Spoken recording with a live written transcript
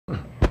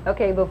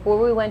Okay, before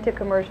we went to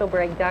commercial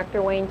break,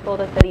 Dr. Wayne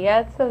told us that he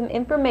had some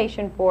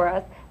information for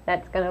us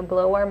that's going to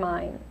blow our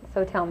mind.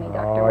 So tell me,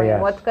 Dr. Wayne,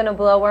 yes. what's going to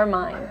blow our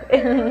mind?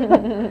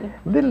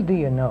 Little do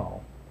you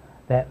know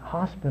that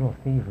hospital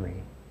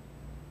thievery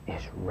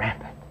is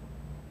rampant.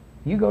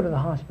 You go to the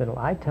hospital,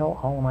 I tell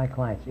all of my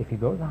clients, if you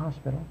go to the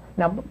hospital,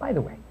 now, by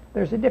the way,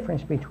 there's a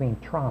difference between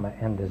trauma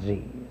and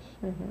disease.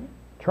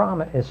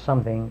 Trauma is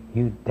something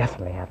you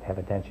definitely have to have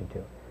attention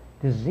to.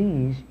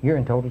 Disease, you're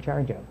in total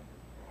charge of.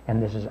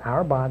 And this is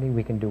our body,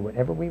 we can do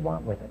whatever we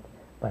want with it.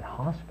 But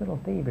hospital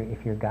thievery,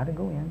 if you've got to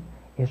go in,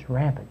 is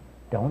rampant.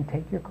 Don't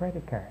take your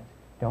credit cards.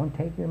 Don't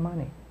take your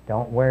money.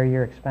 Don't wear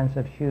your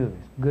expensive shoes.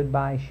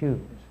 Goodbye shoes.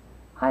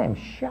 I am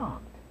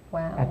shocked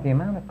at the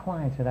amount of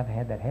clients that I've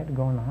had that had to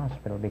go in the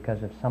hospital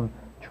because of some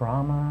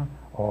trauma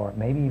or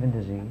maybe even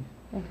disease,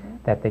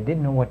 that they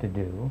didn't know what to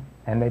do,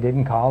 and they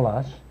didn't call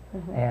us,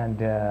 and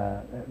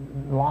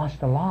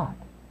lost a lot.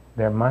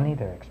 Their money,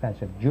 their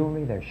expensive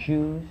jewelry, their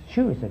shoes.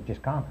 Shoes are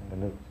just common to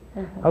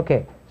lose.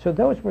 Okay, so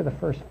those were the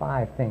first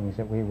 5 things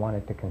that we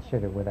wanted to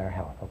consider with our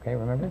health, okay,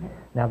 remember?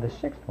 Now the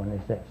 6th one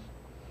is this.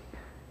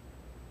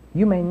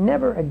 You may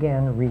never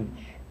again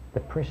reach the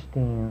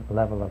pristine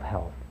level of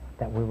health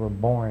that we were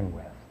born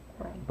with.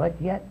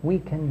 But yet we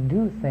can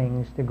do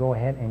things to go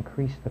ahead and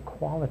increase the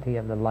quality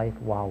of the life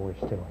while we're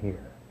still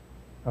here.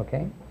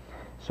 Okay?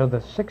 So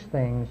the 6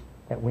 things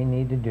that we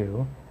need to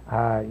do,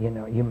 you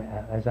know,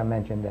 as I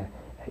mentioned,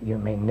 you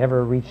may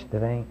never reach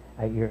the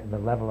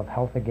level of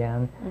health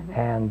again,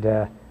 and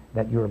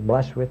that you're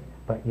blessed with,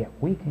 but yet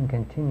we can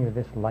continue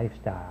this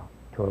lifestyle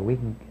to where we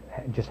can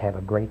just have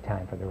a great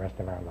time for the rest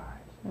of our lives.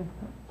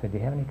 So do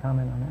you have any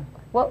comment on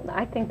that? Well,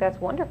 I think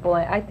that's wonderful.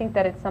 I think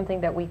that it's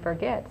something that we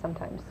forget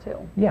sometimes, too.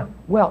 Yeah.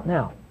 Well,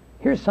 now,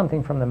 here's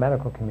something from the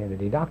medical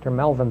community. Dr.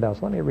 Melvin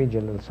Bells, let me read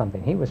you a little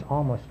something. He was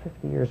almost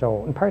 50 years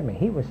old. And pardon me,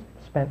 he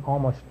spent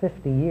almost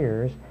 50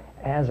 years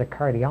as a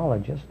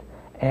cardiologist,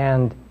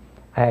 and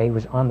he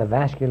was on the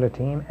vascular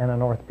team and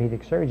an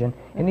orthopedic surgeon.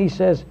 And he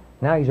says,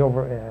 now he's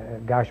over,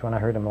 gosh, when I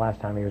heard him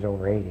last time, he was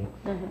over 80.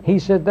 He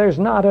said, there's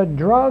not a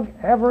drug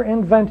ever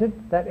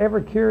invented that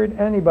ever cured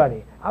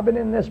anybody. I've been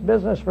in this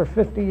business for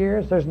 50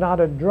 years. There's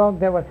not a drug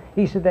that would,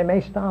 he said, they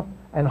may stop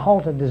and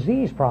halt a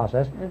disease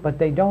process, but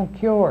they don't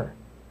cure.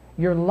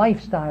 Your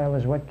lifestyle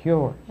is what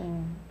cures.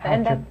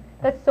 And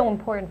that's so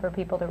important for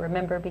people to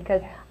remember,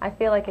 because I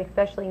feel like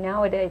especially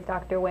nowadays,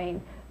 Dr.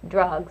 Wayne,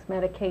 drugs,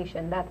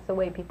 medication, that's the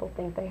way people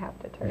think they have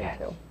to turn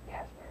to.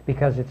 Yes,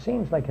 because it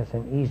seems like it's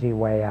an easy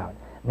way out.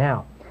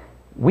 Now,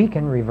 we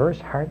can reverse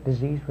heart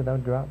disease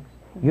without drugs.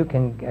 You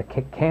can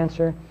kick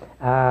cancer,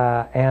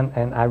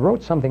 and I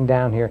wrote something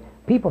down here.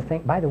 People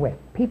think, by the way,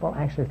 people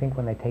actually think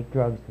when they take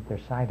drugs that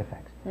there's side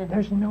effects.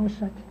 There's no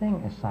such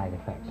thing as side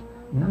effects,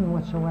 none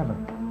whatsoever.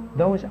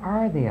 Those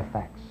are the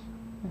effects.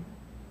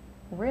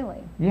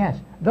 Really? Yes,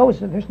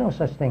 there's no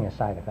such thing as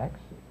side effects.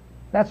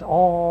 That's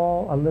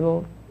all a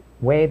little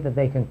way that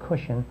they can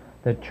cushion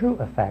the true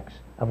effects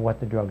of what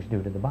the drugs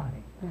do to the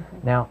body.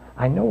 Now,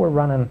 I know we're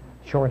running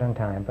short on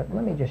time, but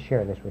let me just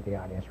share this with the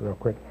audience real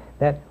quick,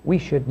 that we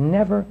should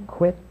never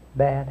quit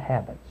bad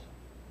habits.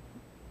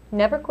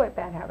 Never quit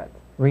bad habits.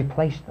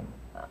 Replace them.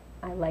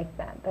 I like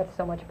that. That's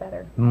so much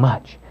better.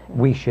 Much.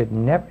 We should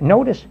never,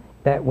 notice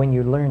that when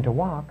you learn to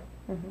walk,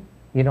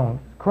 you don't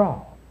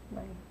crawl.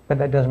 But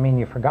that doesn't mean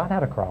you forgot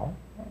how to crawl.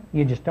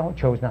 You just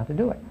chose not to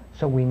do it.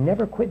 So we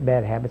never quit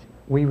bad habits,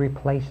 we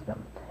replace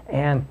them.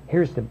 And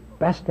here's the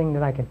best thing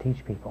that I can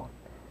teach people.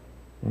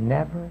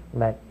 Never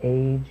let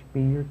age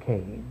be your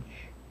cage.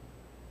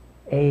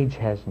 Age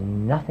has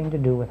nothing to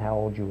do with how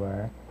old you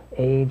are.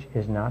 Age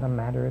is not a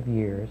matter of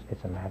years,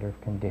 it's a matter of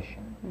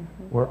condition.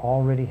 We're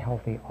already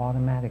healthy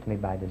automatically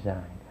by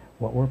design.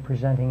 What we're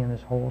presenting in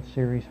this whole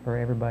series for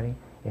everybody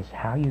is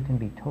how you can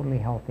be totally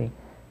healthy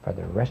for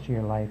the rest of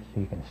your life so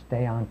you can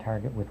stay on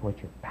target with what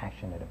you're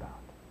passionate about.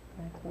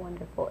 That's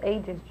wonderful.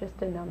 Age is just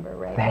a number,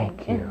 right?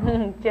 Thank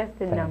you.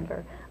 Just a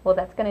number. Well,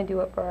 that's going to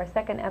do it for our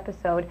 2nd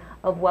episode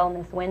of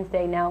Wellness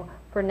Wednesday. Now,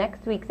 for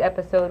next week's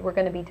episode, we're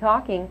going to be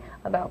talking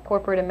about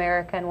corporate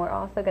America, and we're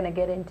also going to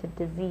get into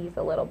disease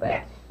a little bit.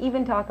 Yes.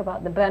 Even talk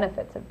about the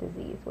benefits of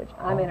disease, which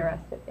I'm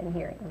interested in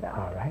hearing about.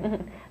 All right.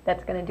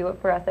 That's going to do it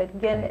for us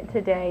again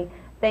today.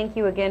 Thank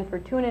you again for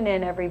tuning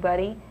in,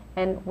 everybody,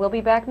 and we'll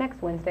be back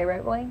next Wednesday,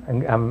 right, Wayne?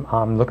 And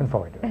I'm looking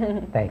forward to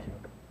it. Thank you.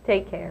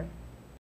 Take care.